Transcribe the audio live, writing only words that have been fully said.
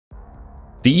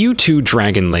The U-2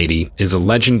 Dragon Lady is a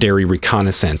legendary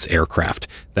reconnaissance aircraft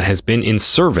that has been in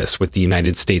service with the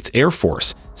United States Air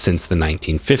Force since the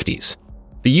 1950s.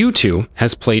 The U-2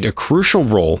 has played a crucial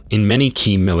role in many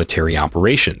key military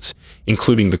operations,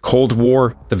 including the Cold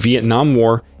War, the Vietnam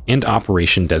War, and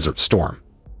Operation Desert Storm.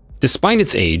 Despite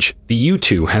its age, the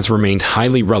U-2 has remained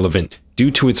highly relevant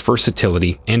due to its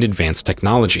versatility and advanced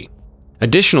technology.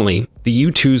 Additionally, the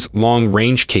U-2's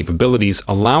long-range capabilities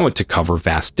allow it to cover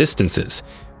vast distances,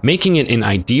 making it an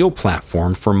ideal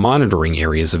platform for monitoring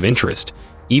areas of interest,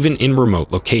 even in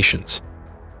remote locations.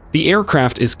 The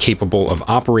aircraft is capable of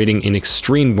operating in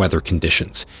extreme weather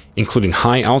conditions, including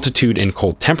high altitude and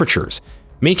cold temperatures,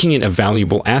 making it a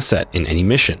valuable asset in any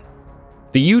mission.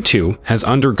 The U-2 has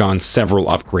undergone several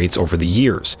upgrades over the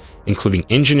years, including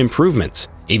engine improvements,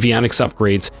 avionics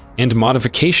upgrades, and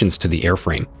modifications to the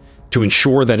airframe, to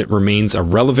ensure that it remains a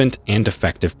relevant and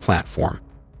effective platform.